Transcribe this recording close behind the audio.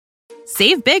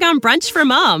Save big on brunch for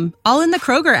mom, all in the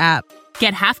Kroger app.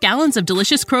 Get half gallons of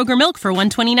delicious Kroger milk for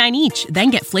 $1.29 each.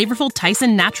 Then get flavorful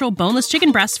Tyson natural boneless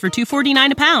chicken breasts for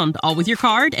 $2.49 a pound, all with your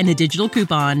card and a digital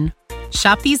coupon.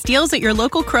 Shop these deals at your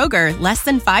local Kroger, less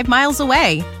than 5 miles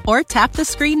away. Or tap the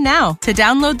screen now to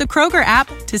download the Kroger app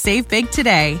to save big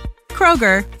today.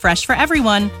 Kroger, fresh for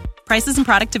everyone. Prices and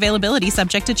product availability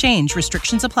subject to change.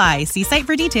 Restrictions apply. See site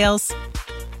for details.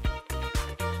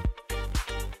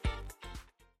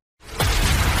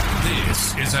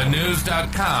 This is a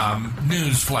News.com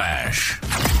news flash.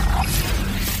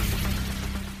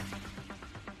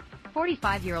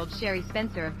 45-year-old Sherry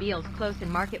Spencer of Beals Close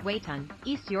in Market Weighton,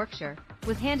 East Yorkshire,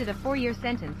 was handed a 4-year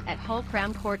sentence at Hull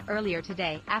Crown Court earlier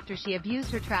today after she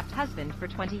abused her trapped husband for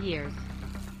 20 years.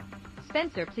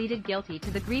 Spencer pleaded guilty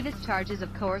to the grievous charges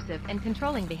of coercive and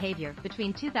controlling behavior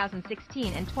between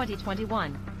 2016 and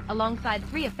 2021, alongside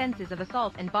 3 offenses of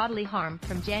assault and bodily harm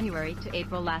from January to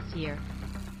April last year.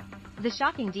 The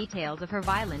shocking details of her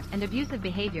violent and abusive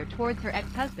behavior towards her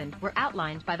ex-husband were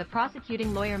outlined by the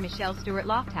prosecuting lawyer Michelle Stewart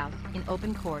Lofthouse in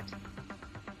open court.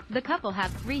 The couple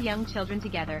have 3 young children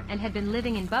together and had been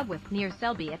living in Bubwith near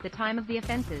Selby at the time of the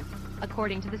offenses,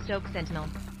 according to the Stoke Sentinel.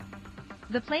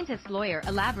 The plaintiff's lawyer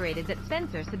elaborated that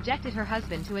Spencer subjected her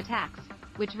husband to attacks,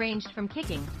 which ranged from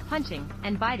kicking, punching,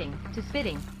 and biting, to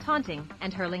spitting, taunting,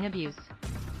 and hurling abuse.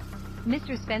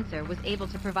 Mr. Spencer was able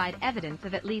to provide evidence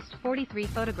of at least 43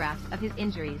 photographs of his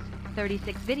injuries,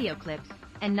 36 video clips,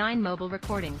 and 9 mobile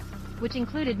recordings, which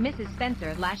included Mrs.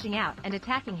 Spencer lashing out and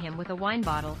attacking him with a wine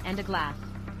bottle and a glass.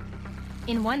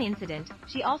 In one incident,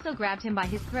 she also grabbed him by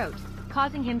his throat,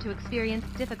 causing him to experience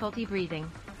difficulty breathing.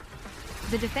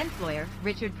 The defense lawyer,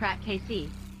 Richard Pratt KC,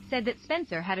 said that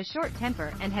Spencer had a short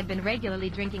temper and had been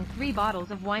regularly drinking 3 bottles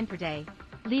of wine per day,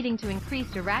 leading to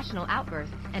increased irrational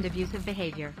outbursts and abusive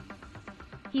behavior.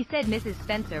 He said Mrs.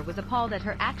 Spencer was appalled at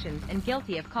her actions and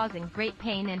guilty of causing great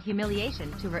pain and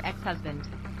humiliation to her ex-husband.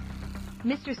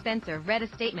 Mr. Spencer read a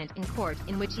statement in court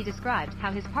in which he described how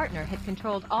his partner had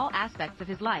controlled all aspects of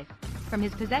his life, from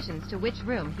his possessions to which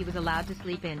room he was allowed to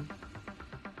sleep in.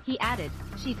 He added,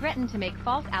 "She threatened to make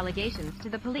false allegations to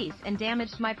the police and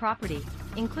damaged my property,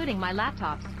 including my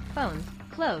laptops, phones,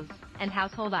 clothes, and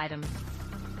household items."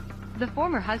 The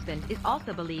former husband is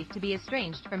also believed to be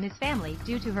estranged from his family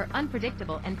due to her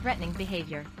unpredictable and threatening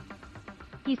behavior.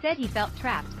 He said he felt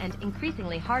trapped and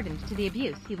increasingly hardened to the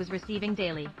abuse he was receiving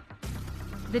daily.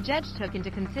 The judge took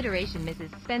into consideration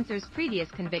Mrs. Spencer's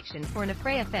previous conviction for an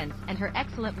affray offense and her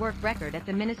excellent work record at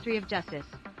the Ministry of Justice,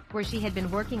 where she had been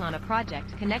working on a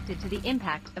project connected to the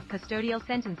impact of custodial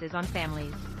sentences on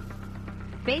families.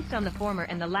 Based on the former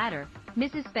and the latter,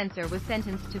 Mrs. Spencer was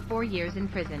sentenced to 4 years in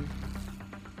prison.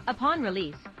 Upon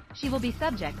release, she will be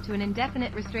subject to an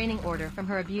indefinite restraining order from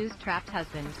her abused trapped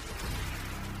husband.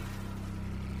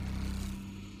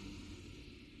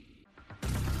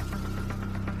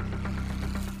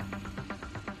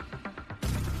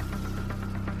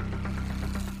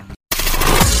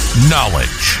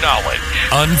 Knowledge.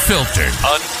 Unfiltered.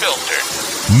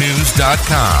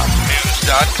 News.com.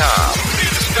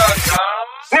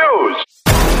 News.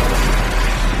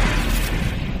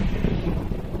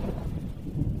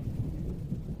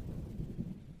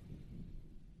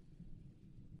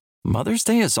 Mother's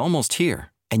Day is almost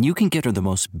here, and you can get her the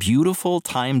most beautiful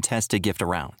time-tested gift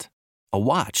around. A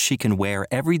watch she can wear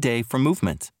every day from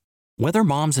Movement. Whether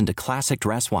mom's into classic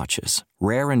dress watches,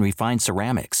 rare and refined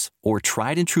ceramics, or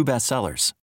tried and true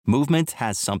bestsellers, Movement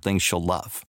has something she'll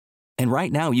love. And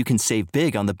right now you can save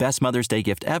big on the best Mother's Day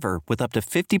gift ever with up to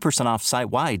 50% off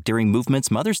site-wide during Movement's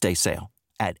Mother's Day sale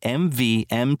at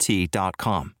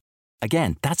mvmt.com.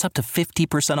 Again, that's up to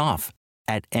 50% off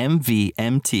at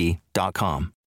mvmt.com.